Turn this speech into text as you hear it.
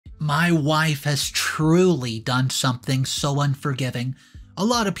My wife has truly done something so unforgiving. A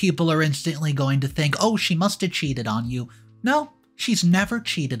lot of people are instantly going to think, oh, she must have cheated on you. No, she's never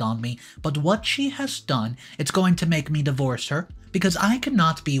cheated on me, but what she has done, it's going to make me divorce her, because I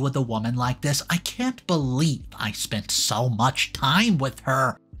cannot be with a woman like this. I can't believe I spent so much time with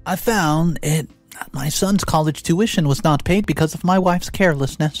her. I found my son's college tuition was not paid because of my wife's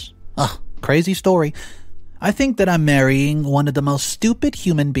carelessness. Ugh, crazy story. I think that I'm marrying one of the most stupid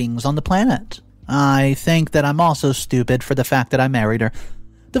human beings on the planet. I think that I'm also stupid for the fact that I married her.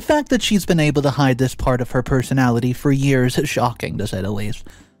 The fact that she's been able to hide this part of her personality for years is shocking, to say the least.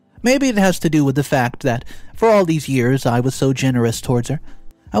 Maybe it has to do with the fact that for all these years I was so generous towards her.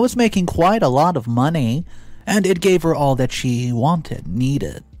 I was making quite a lot of money, and it gave her all that she wanted,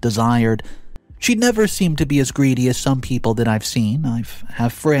 needed, desired. She never seemed to be as greedy as some people that I've seen. I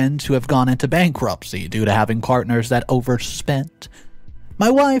have friends who have gone into bankruptcy due to having partners that overspent. My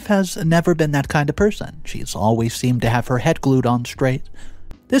wife has never been that kind of person. She's always seemed to have her head glued on straight.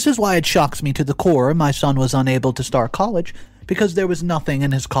 This is why it shocks me to the core my son was unable to start college, because there was nothing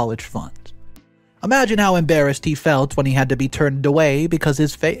in his college funds. Imagine how embarrassed he felt when he had to be turned away because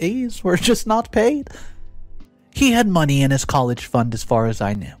his fees were just not paid. He had money in his college fund as far as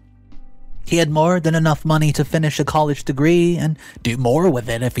I knew. He had more than enough money to finish a college degree and do more with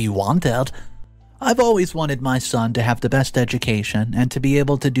it if he wanted. I've always wanted my son to have the best education and to be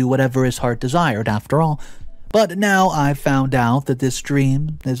able to do whatever his heart desired after all. But now I've found out that this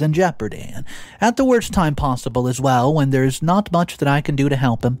dream is in jeopardy, and at the worst time possible as well, when there's not much that I can do to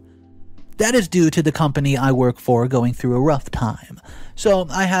help him. That is due to the company I work for going through a rough time, so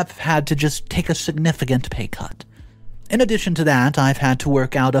I have had to just take a significant pay cut. In addition to that, I've had to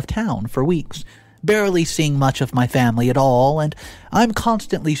work out of town for weeks, barely seeing much of my family at all, and I'm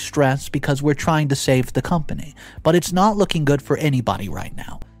constantly stressed because we're trying to save the company, but it's not looking good for anybody right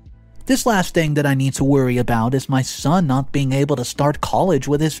now. This last thing that I need to worry about is my son not being able to start college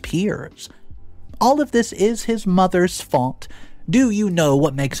with his peers. All of this is his mother's fault. Do you know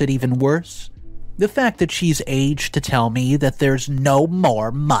what makes it even worse? The fact that she's aged to tell me that there's no more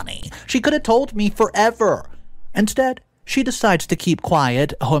money. She could have told me forever. Instead, she decides to keep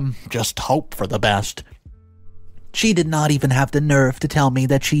quiet, just hope for the best. She did not even have the nerve to tell me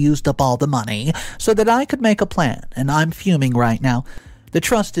that she used up all the money so that I could make a plan, and I'm fuming right now. The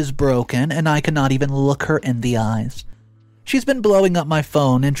trust is broken, and I cannot even look her in the eyes. She's been blowing up my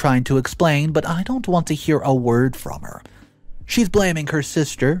phone and trying to explain, but I don't want to hear a word from her. She's blaming her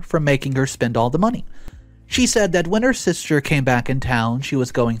sister for making her spend all the money. She said that when her sister came back in town, she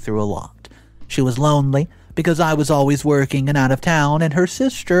was going through a lot. She was lonely because I was always working and out of town, and her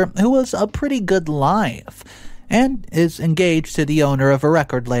sister, who was a pretty good life and is engaged to the owner of a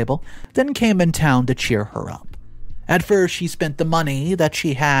record label, then came in town to cheer her up. At first, she spent the money that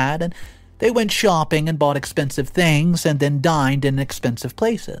she had, and they went shopping and bought expensive things and then dined in expensive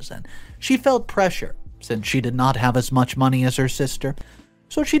places, and she felt pressure since she did not have as much money as her sister,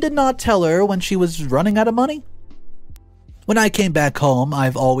 so she did not tell her when she was running out of money. When I came back home,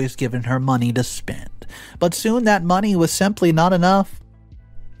 I've always given her money to spend, but soon that money was simply not enough.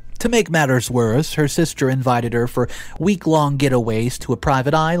 To make matters worse, her sister invited her for week-long getaways to a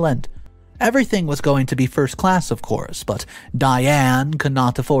private island. Everything was going to be first class, of course, but Diane could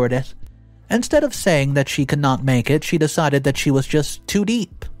not afford it. Instead of saying that she could not make it, she decided that she was just too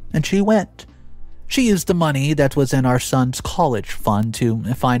deep, and she went. She used the money that was in our son's college fund to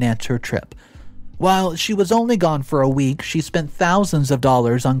finance her trip. While she was only gone for a week, she spent thousands of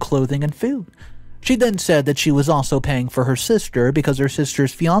dollars on clothing and food. She then said that she was also paying for her sister because her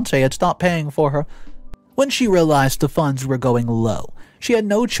sister's fiancé had stopped paying for her. When she realized the funds were going low, she had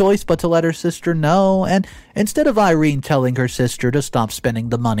no choice but to let her sister know, and instead of Irene telling her sister to stop spending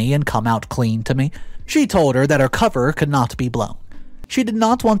the money and come out clean to me, she told her that her cover could not be blown. She did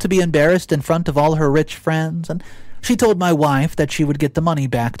not want to be embarrassed in front of all her rich friends, and she told my wife that she would get the money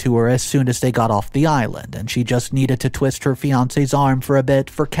back to her as soon as they got off the island, and she just needed to twist her fiancé's arm for a bit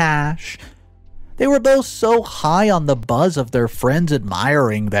for cash. They were both so high on the buzz of their friends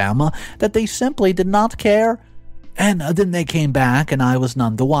admiring them that they simply did not care. And then they came back, and I was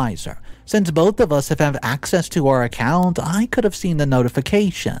none the wiser. Since both of us have access to our account, I could have seen the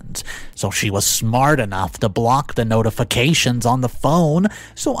notifications. So she was smart enough to block the notifications on the phone,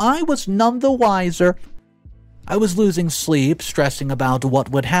 so I was none the wiser. I was losing sleep, stressing about what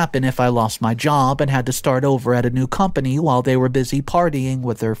would happen if I lost my job and had to start over at a new company while they were busy partying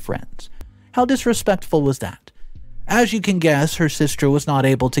with their friends. How disrespectful was that? As you can guess, her sister was not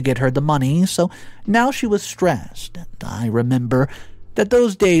able to get her the money, so now she was stressed, and I remember that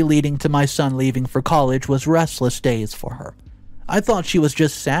those days leading to my son leaving for college was restless days for her. I thought she was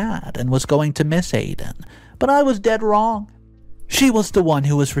just sad and was going to miss Aiden, but I was dead wrong. She was the one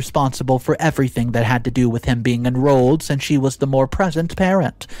who was responsible for everything that had to do with him being enrolled, since she was the more present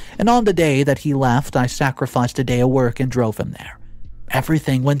parent, and on the day that he left, I sacrificed a day of work and drove him there.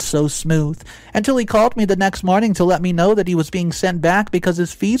 Everything went so smooth, until he called me the next morning to let me know that he was being sent back because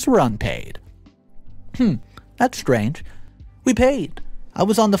his fees were unpaid. That's strange. We paid. I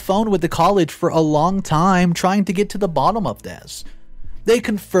was on the phone with the college for a long time trying to get to the bottom of this. They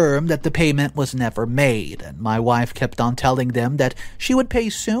confirmed that the payment was never made, and my wife kept on telling them that she would pay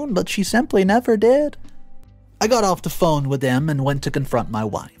soon, but she simply never did. I got off the phone with them and went to confront my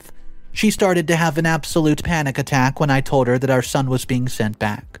wife. She started to have an absolute panic attack when I told her that our son was being sent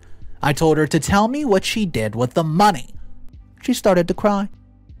back. I told her to tell me what she did with the money. She started to cry.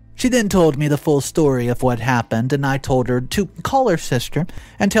 She then told me the full story of what happened, and I told her to call her sister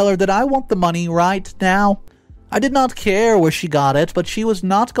and tell her that I want the money right now. I did not care where she got it, but she was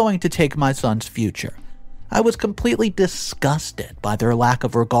not going to take my son's future. I was completely disgusted by their lack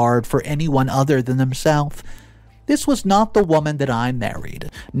of regard for anyone other than themselves. This was not the woman that I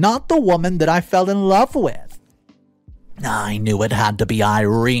married, not the woman that I fell in love with. I knew it had to be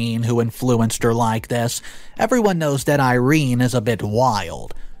Irene who influenced her like this. Everyone knows that Irene is a bit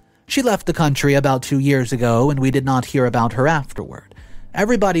wild. She left the country about 2 years ago, and we did not hear about her afterward.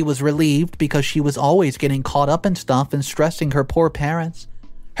 Everybody was relieved because she was always getting caught up in stuff and stressing her poor parents.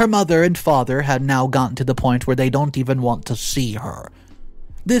 Her mother and father had now gotten to the point where they don't even want to see her.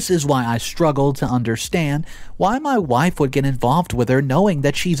 This is why I struggled to understand why my wife would get involved with her knowing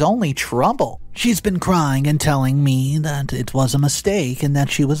that she's only trouble. She's been crying and telling me that it was a mistake and that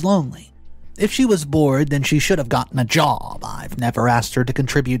she was lonely. If she was bored, then she should have gotten a job. I've never asked her to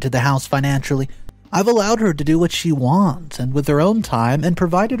contribute to the house financially. I've allowed her to do what she wants and with her own time and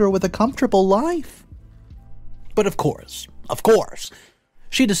provided her with a comfortable life. But of course,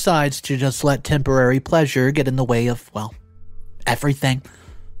 she decides to just let temporary pleasure get in the way of, well, everything.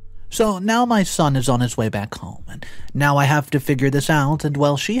 So now my son is on his way back home, and now I have to figure this out, and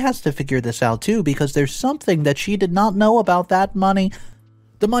well, she has to figure this out too, because there's something that she did not know about that money.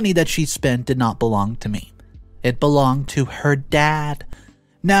 The money that she spent did not belong to me. It belonged to her dad.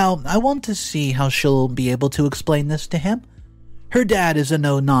 Now, I want to see how she'll be able to explain this to him. Her dad is a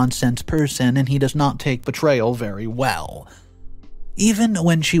no-nonsense person, and he does not take betrayal very well. Even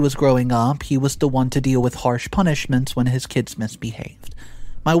when she was growing up, he was the one to deal with harsh punishments when his kids misbehaved.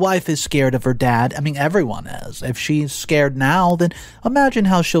 My wife is scared of her dad. I mean, everyone is. If she's scared now, then imagine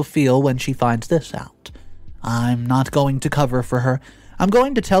how she'll feel when she finds this out. I'm not going to cover for her. I'm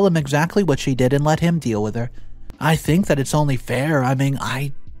going to tell him exactly what she did and let him deal with her. I think that it's only fair. I mean,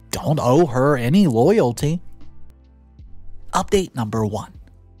 I don't owe her any loyalty. Update number 1.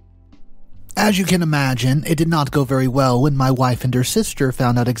 As you can imagine, it did not go very well when my wife and her sister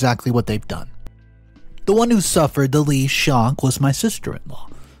found out exactly what they've done. The one who suffered the least shock was my sister-in-law.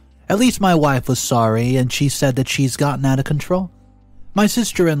 At least my wife was sorry, and she said that she's gotten out of control. My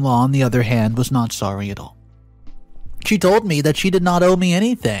sister-in-law, on the other hand, was not sorry at all. She told me that she did not owe me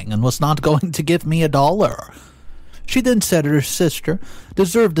anything and was not going to give me $1. She then said her sister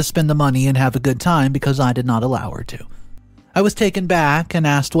deserved to spend the money and have a good time because I did not allow her to. I was taken back and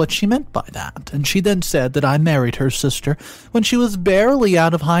asked what she meant by that, and she then said that I married her sister when she was barely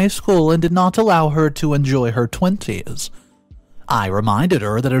out of high school and did not allow her to enjoy her 20s. I reminded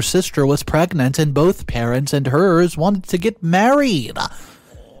her that her sister was pregnant and both parents and hers wanted to get married.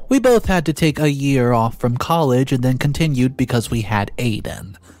 We both had to take a year off from college and then continued because we had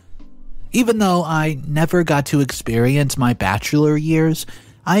Aiden. Even though I never got to experience my bachelor years,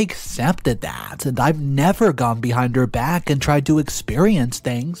 I accepted that, and I've never gone behind her back and tried to experience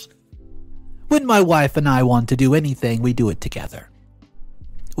things. When my wife and I want to do anything, we do it together.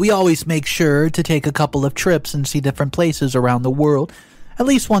 We always make sure to take a couple of trips and see different places around the world, at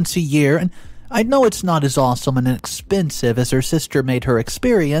least once a year, and I know it's not as awesome and expensive as her sister made her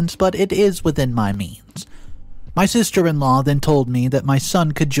experience, but it is within my means. My sister-in-law then told me that my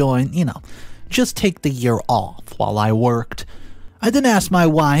son could join, just take the year off while I worked. I then asked my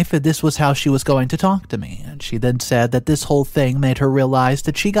wife if this was how she was going to talk to me, and she then said that this whole thing made her realize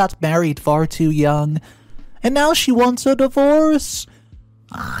that she got married far too young, and now she wants a divorce.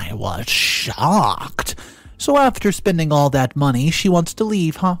 I was shocked. So after spending all that money, she wants to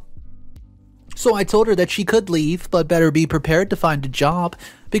leave, huh? So I told her that she could leave, but better be prepared to find a job,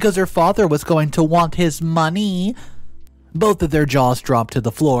 because her father was going to want his money. Both of their jaws dropped to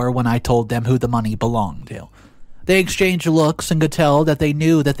the floor when I told them who the money belonged to. They exchanged looks and could tell that they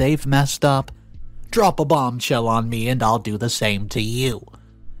knew that they've messed up. Drop a bombshell on me and I'll do the same to you.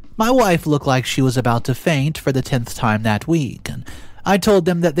 My wife looked like she was about to faint for the 10th time that week, and I told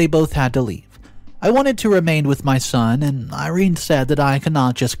them that they both had to leave. I wanted to remain with my son, and Irene said that I could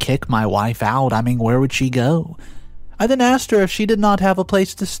not just kick my wife out. I mean, where would she go? I then asked her if she did not have a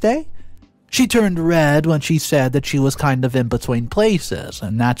place to stay. She turned red when she said that she was kind of in between places,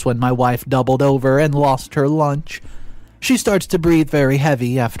 and that's when my wife doubled over and lost her lunch. She starts to breathe very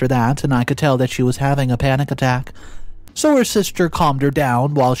heavy after that, and I could tell that she was having a panic attack. So her sister calmed her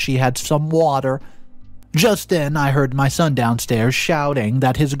down while she had some water. Just then, I heard my son downstairs shouting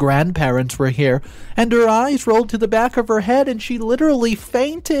that his grandparents were here, and her eyes rolled to the back of her head, and she literally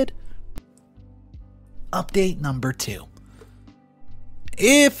fainted. Update number 2.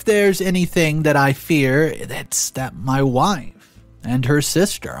 If there's anything that I fear, it's that my wife and her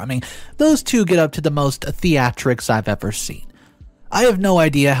sister, those two get up to the most theatrics I've ever seen. I have no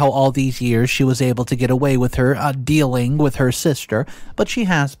idea how all these years she was able to get away with her dealing with her sister, but she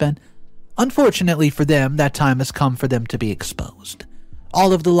has been. Unfortunately for them, that time has come for them to be exposed.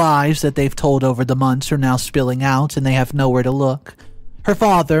 All of the lies that they've told over the months are now spilling out, and they have nowhere to look. Her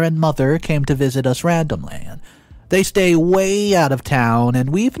father and mother came to visit us randomly, and they stay way out of town,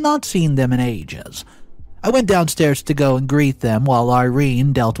 and we've not seen them in ages. I went downstairs to go and greet them while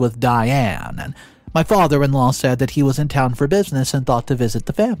Irene dealt with Diane, and my father-in-law said that he was in town for business and thought to visit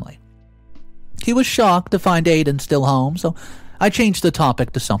the family. He was shocked to find Aiden still home, so I changed the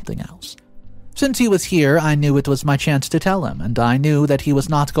topic to something else. Since he was here, I knew it was my chance to tell him, and I knew that he was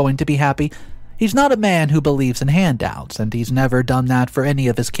not going to be happy. He's not a man who believes in handouts, and he's never done that for any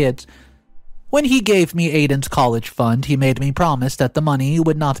of his kids. When he gave me Aiden's college fund, he made me promise that the money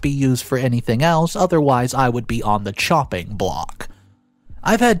would not be used for anything else, otherwise I would be on the chopping block.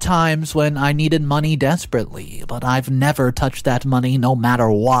 I've had times when I needed money desperately, but I've never touched that money no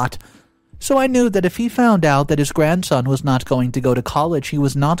matter what. So I knew that if he found out that his grandson was not going to go to college, he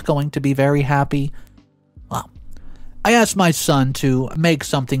was not going to be very happy. Well, I asked my son to make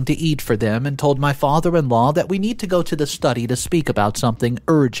something to eat for them and told my father-in-law that we need to go to the study to speak about something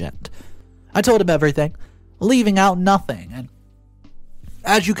urgent. I told him everything, leaving out nothing, and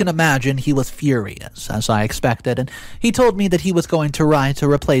as you can imagine, he was furious, as I expected, and he told me that he was going to write a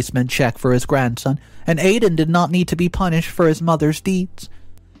replacement check for his grandson, and Aiden did not need to be punished for his mother's deeds.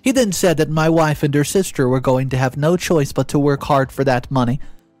 He then said that my wife and her sister were going to have no choice but to work hard for that money.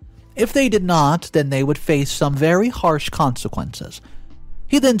 If they did not, then they would face some very harsh consequences.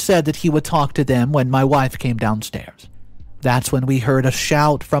 He then said that he would talk to them when my wife came downstairs. That's when we heard a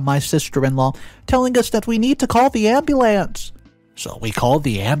shout from my sister-in-law telling us that we need to call the ambulance. So we called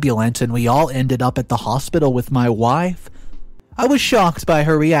the ambulance and we all ended up at the hospital with my wife. I was shocked by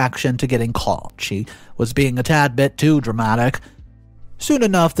her reaction to getting called. She was being a tad bit too dramatic. Soon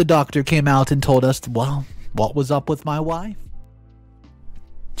enough, the doctor came out and told us, well, what was up with my wife?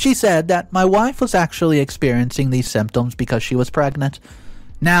 She said that my wife was actually experiencing these symptoms because she was pregnant.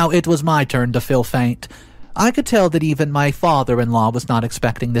 Now it was my turn to feel faint. I could tell that even my father-in-law was not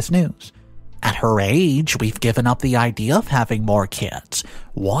expecting this news. At her age, we've given up the idea of having more kids.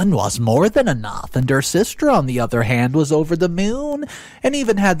 One was more than enough, and her sister, on the other hand, was over the moon, and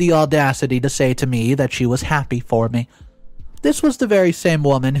even had the audacity to say to me that she was happy for me. This was the very same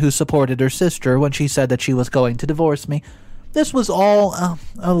woman who supported her sister when she said that she was going to divorce me. This was all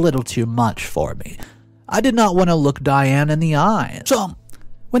a little too much for me. I did not want to look Diane in the eye, so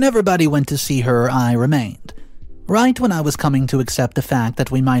when everybody went to see her, I remained. Right when I was coming to accept the fact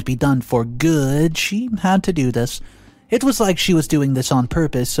that we might be done for good, she had to do this. It was like she was doing this on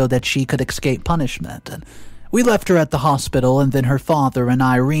purpose so that she could escape punishment, and we left her at the hospital, and then her father and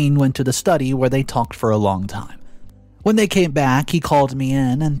Irene went to the study where they talked for a long time. When they came back, he called me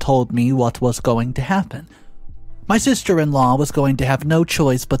in and told me what was going to happen. My sister-in-law was going to have no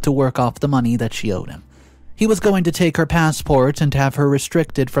choice but to work off the money that she owed him. He was going to take her passport and have her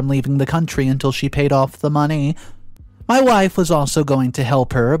restricted from leaving the country until she paid off the money. My wife was also going to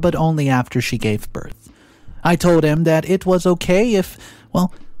help her, but only after she gave birth. I told him that it was okay if,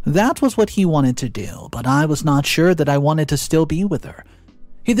 well, that was what he wanted to do, but I was not sure that I wanted to still be with her.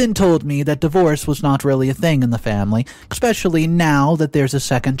 He then told me that divorce was not really a thing in the family, especially now that there's a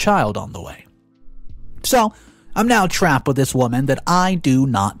second child on the way. So, I'm now trapped with this woman that I do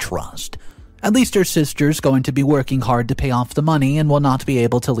not trust. At least her sister's going to be working hard to pay off the money and will not be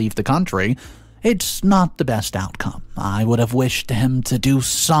able to leave the country. It's not the best outcome. I would have wished him to do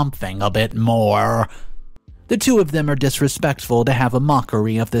something a bit more. The two of them are disrespectful to have a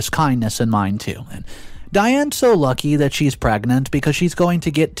mockery of this kindness in mind too, and Diane's so lucky that she's pregnant because she's going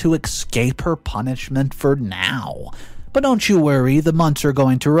to get to escape her punishment for now. But don't you worry, the months are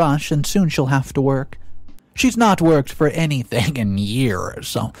going to rush and soon she'll have to work. She's not worked for anything in years,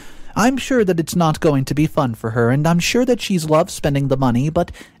 so I'm sure that it's not going to be fun for her, and I'm sure that she's loved spending the money,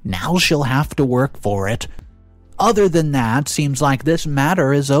 but now she'll have to work for it. Other than that, seems like this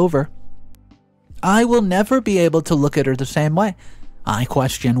matter is over. I will never be able to look at her the same way. I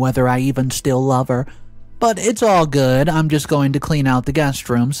question whether I even still love her. But it's all good. I'm just going to clean out the guest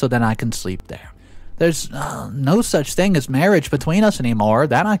room so that I can sleep there. There's no such thing as marriage between us anymore,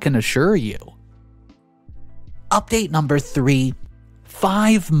 that I can assure you. Update number 3.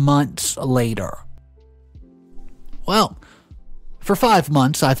 5 months later. Well, for 5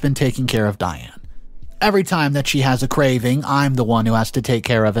 months I've been taking care of Diane. Every time that she has a craving, I'm the one who has to take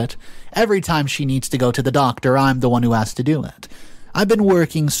care of it. Every time she needs to go to the doctor, I'm the one who has to do it. I've been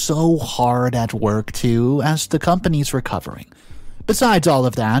working so hard at work, too, as the company's recovering. Besides all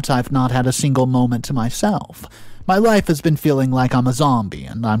of that, I've not had a single moment to myself. My life has been feeling like I'm a zombie,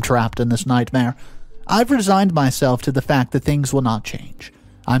 and I'm trapped in this nightmare. I've resigned myself to the fact that things will not change.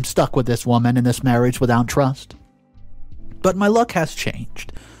 I'm stuck with this woman in this marriage without trust. But my luck has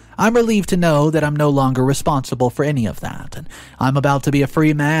changed. I'm relieved to know that I'm no longer responsible for any of that, and I'm about to be a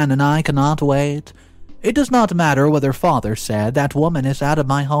free man, and I cannot wait. It does not matter whether Father said that woman is out of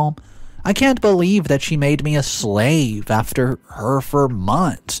my home. I can't believe that she made me a slave after her for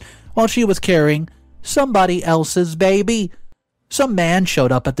months, while she was carrying somebody else's baby. Some man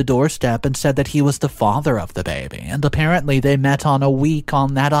showed up at the doorstep and said that he was the father of the baby, and apparently they met on a week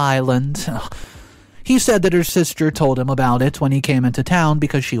on that island. He said that her sister told him about it when he came into town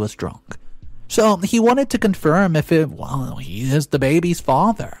because she was drunk. So he wanted to confirm if he is the baby's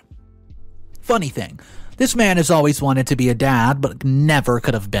father. Funny thing, this man has always wanted to be a dad, but never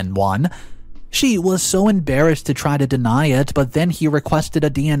could have been one. She was so embarrassed to try to deny it, but then he requested a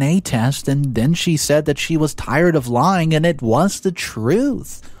DNA test, and then she said that she was tired of lying, and it was the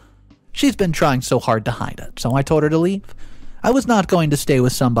truth. She's been trying so hard to hide it, so I told her to leave. I was not going to stay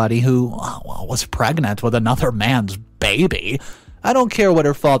with somebody who, was pregnant with another man's baby. I don't care what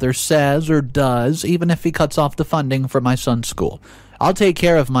her father says or does, even if he cuts off the funding for my son's school. I'll take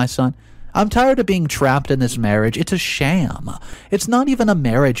care of my son. I'm tired of being trapped in this marriage. It's a sham. It's not even a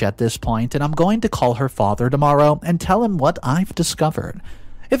marriage at this point, and I'm going to call her father tomorrow and tell him what I've discovered.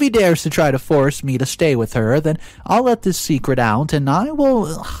 If he dares to try to force me to stay with her, then I'll let this secret out, and I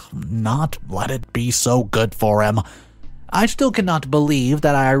will not let it be so good for him. I still cannot believe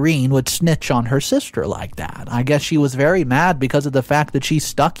that Irene would snitch on her sister like that. I guess she was very mad because of the fact that she's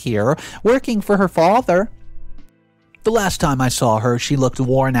stuck here, working for her father. The last time I saw her, she looked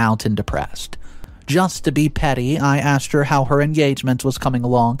worn out and depressed. Just to be petty, I asked her how her engagement was coming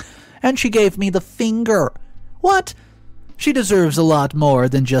along, and she gave me the finger. What? She deserves a lot more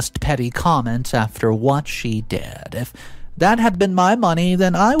than just petty comments after what she did. If that had been my money,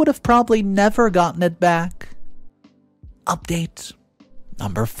 then I would have probably never gotten it back. Update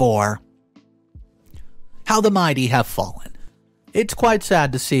number 4. How the mighty have fallen. It's quite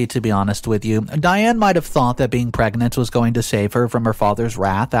sad to see, to be honest with you. Diane might have thought that being pregnant was going to save her from her father's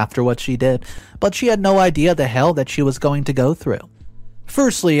wrath after what she did, but she had no idea the hell that she was going to go through.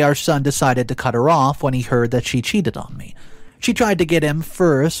 Firstly, our son decided to cut her off when he heard that she cheated on me. She tried to get him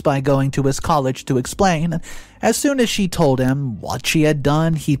first by going to his college to explain, and as soon as she told him what she had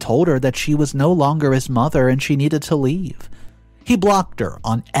done, he told her that she was no longer his mother and she needed to leave. He blocked her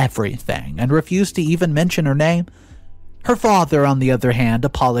on everything and refused to even mention her name. Her father, on the other hand,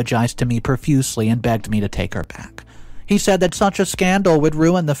 apologized to me profusely and begged me to take her back. He said that such a scandal would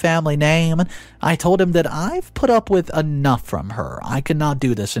ruin the family name, and I told him that I've put up with enough from her. I cannot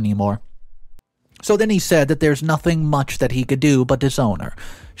do this anymore. So then he said that there's nothing much that he could do but disown her.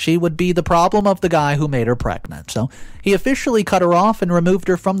 She would be the problem of the guy who made her pregnant. So he officially cut her off and removed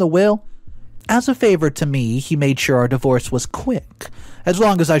her from the will. As a favor to me, he made sure our divorce was quick, as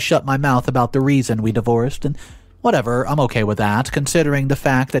long as I shut my mouth about the reason we divorced, and whatever, I'm okay with that, considering the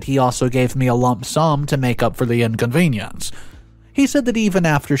fact that he also gave me a lump sum to make up for the inconvenience. He said that even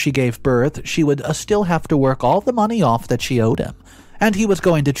after she gave birth, she would still have to work all the money off that she owed him, and he was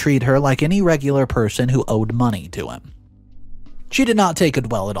going to treat her like any regular person who owed money to him. She did not take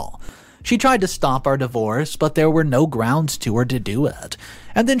it well at all. She tried to stop our divorce, but there were no grounds to her to do it,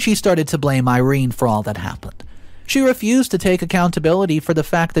 and then she started to blame Irene for all that happened. She refused to take accountability for the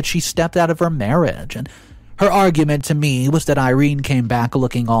fact that she stepped out of her marriage, and her argument to me was that Irene came back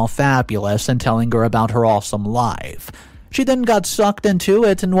looking all fabulous and telling her about her awesome life. She then got sucked into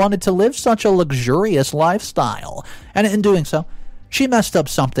it and wanted to live such a luxurious lifestyle, and in doing so, she messed up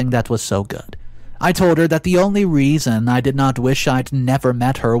something that was so good. I told her that the only reason I did not wish I'd never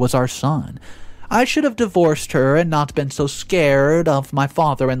met her was our son. I should have divorced her and not been so scared of my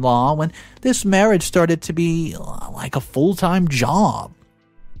father-in-law when this marriage started to be like a full-time job.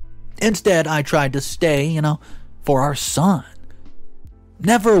 Instead, I tried to stay, for our son.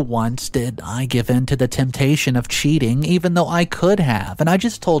 Never once did I give in to the temptation of cheating, even though I could have, and I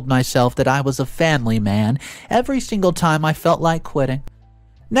just told myself that I was a family man every single time I felt like quitting.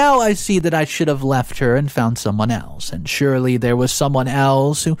 Now I see that I should have left her and found someone else, and surely there was someone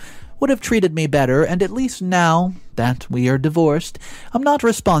else who would have treated me better, and at least now that we are divorced, I'm not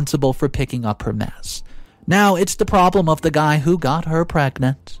responsible for picking up her mess. Now it's the problem of the guy who got her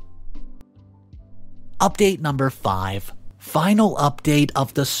pregnant. Update number 5. Final update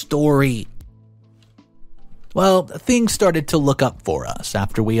of the story. Well, things started to look up for us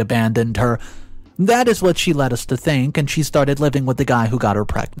after we abandoned her. That is what she led us to think, and she started living with the guy who got her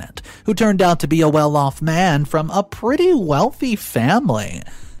pregnant, who turned out to be a well-off man from a pretty wealthy family.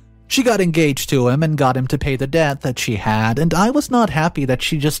 She got engaged to him and got him to pay the debt that she had, and I was not happy that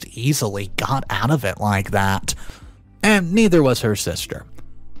she just easily got out of it like that. And neither was her sister.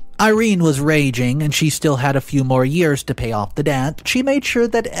 Irene was raging, and she still had a few more years to pay off the debt. She made sure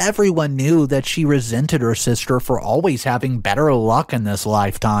that everyone knew that she resented her sister for always having better luck in this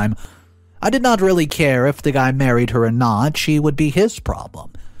lifetime. I did not really care if the guy married her or not. She would be his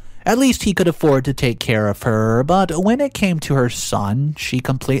problem. At least he could afford to take care of her, but when it came to her son, she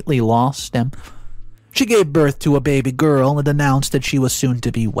completely lost him. She gave birth to a baby girl and announced that she was soon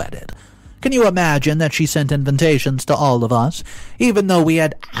to be wedded. Can you imagine that she sent invitations to all of us, even though we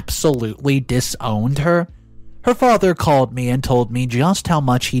had absolutely disowned her? Her father called me and told me just how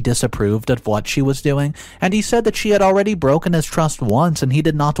much he disapproved of what she was doing, and he said that she had already broken his trust once and he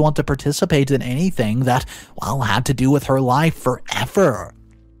did not want to participate in anything that, had to do with her life forever.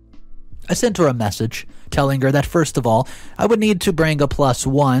 I sent her a message, telling her that first of all, I would need to bring a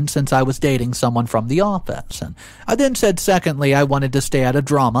 +1 since I was dating someone from the office, and I then said secondly I wanted to stay out of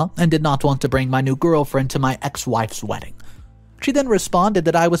drama and did not want to bring my new girlfriend to my ex-wife's wedding. She then responded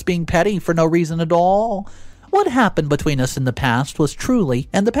that I was being petty for no reason at all. What happened between us in the past was truly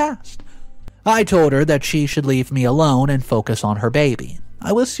in the past. I told her that she should leave me alone and focus on her baby.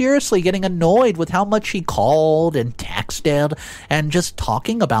 I was seriously getting annoyed with how much she called and texted and just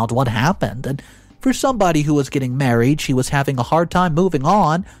talking about what happened, and for somebody who was getting married, she was having a hard time moving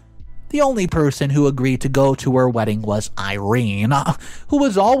on. The only person who agreed to go to her wedding was Irene, who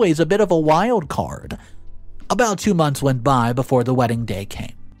was always a bit of a wild card. About 2 months went by before the wedding day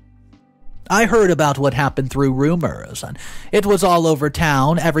came. I heard about what happened through rumors, and it was all over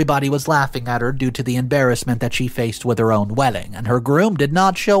town. Everybody was laughing at her due to the embarrassment that she faced with her own wedding, and her groom did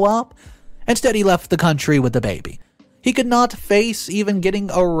not show up. Instead, he left the country with the baby. He could not face even getting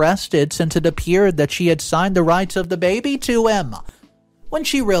arrested since it appeared that she had signed the rights of the baby to him. When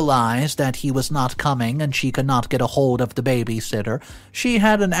she realized that he was not coming and she could not get a hold of the babysitter, she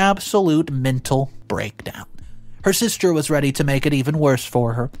had an absolute mental breakdown. Her sister was ready to make it even worse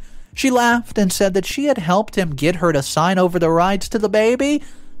for her. She laughed and said that she had helped him get her to sign over the rights to the baby.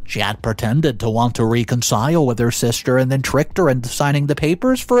 She had pretended to want to reconcile with her sister and then tricked her into signing the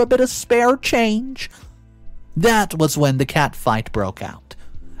papers for a bit of spare change. That was when the cat fight broke out.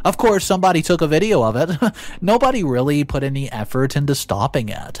 Of course, somebody took a video of it. Nobody really put any effort into stopping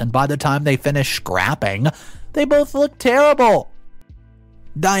it, and by the time they finished scrapping, they both looked terrible.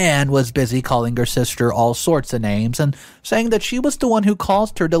 Diane was busy calling her sister all sorts of names and saying that she was the one who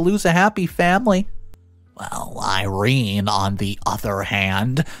caused her to lose a happy family. Well, Irene, on the other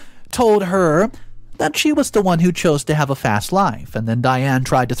hand, told her that she was the one who chose to have a fast life, and then Diane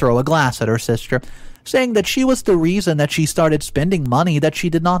tried to throw a glass at her sister, saying that she was the reason that she started spending money that she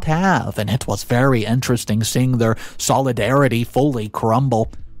did not have, and it was very interesting seeing their solidarity fully crumble.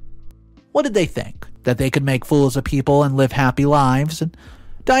 What did they think? That they could make fools of people and live happy lives? And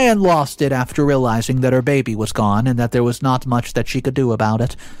Diane lost it after realizing that her baby was gone and that there was not much that she could do about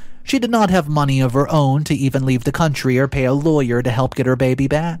it. She did not have money of her own to even leave the country or pay a lawyer to help get her baby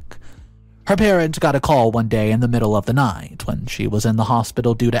back. Her parents got a call one day in the middle of the night when she was in the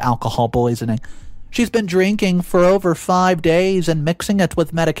hospital due to alcohol poisoning. She's been drinking for over 5 days and mixing it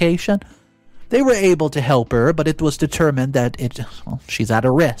with medication. They were able to help her, but it was determined that she's at a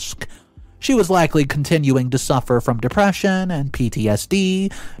risk. She was likely continuing to suffer from depression and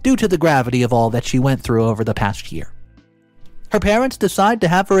PTSD due to the gravity of all that she went through over the past year. Her parents decide to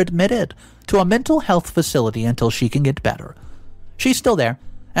have her admitted to a mental health facility until she can get better. She's still there,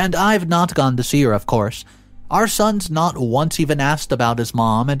 and I've not gone to see her, of course. Our son's not once even asked about his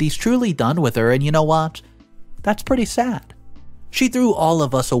mom, and he's truly done with her, and you know what? That's pretty sad. She threw all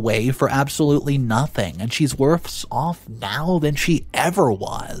of us away for absolutely nothing, and she's worse off now than she ever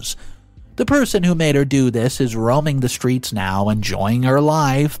was. The person who made her do this is roaming the streets now, enjoying her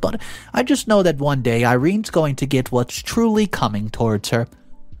life, but I just know that one day Irene's going to get what's truly coming towards her.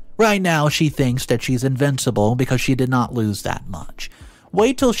 Right now, she thinks that she's invincible because she did not lose that much.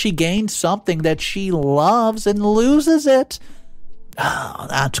 Wait till she gains something that she loves and loses it. Oh,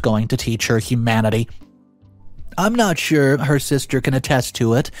 that's going to teach her humanity. I'm not sure her sister can attest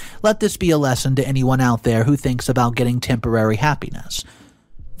to it. Let this be a lesson to anyone out there who thinks about getting temporary happiness.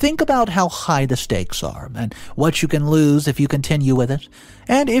 Think about how high the stakes are and what you can lose if you continue with it.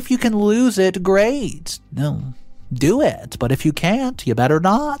 And if you can lose it, great. No, do it. But if you can't, you better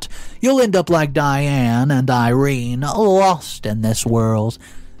not. You'll end up like Diane and Irene, lost in this world.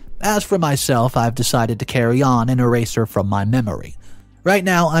 As for myself, I've decided to carry on and erase her from my memory. Right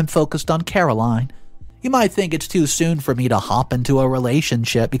now, I'm focused on Caroline. You might think it's too soon for me to hop into a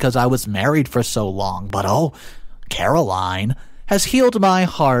relationship because I was married for so long, but oh, Caroline has healed my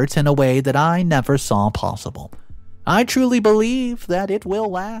heart in a way that I never saw possible. I truly believe that it will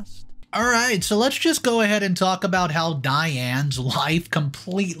last. Alright, so let's just go ahead and talk about how Diane's life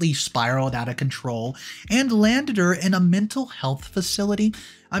completely spiraled out of control and landed her in a mental health facility.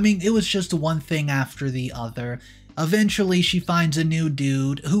 I mean, it was just one thing after the other. Eventually, she finds a new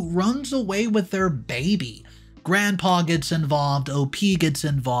dude who runs away with their baby. Grandpa gets involved, OP gets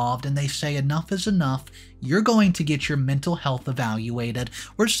involved, and they say enough is enough. You're going to get your mental health evaluated.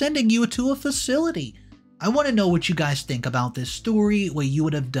 We're sending you to a facility. I want to know what you guys think about this story, what you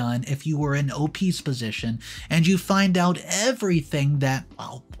would have done if you were in OP's position and you find out everything that,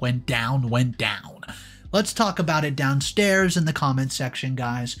 well, went down. Let's talk about it downstairs in the comment section,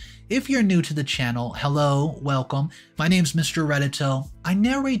 guys. If you're new to the channel, hello, welcome. My name's Mr. Reddito. I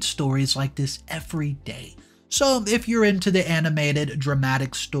narrate stories like this every day. So if you're into the animated,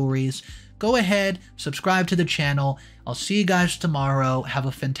 dramatic stories, go ahead, subscribe to the channel. I'll see you guys tomorrow. Have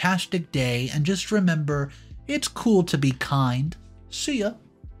a fantastic day, and just remember, it's cool to be kind. See ya.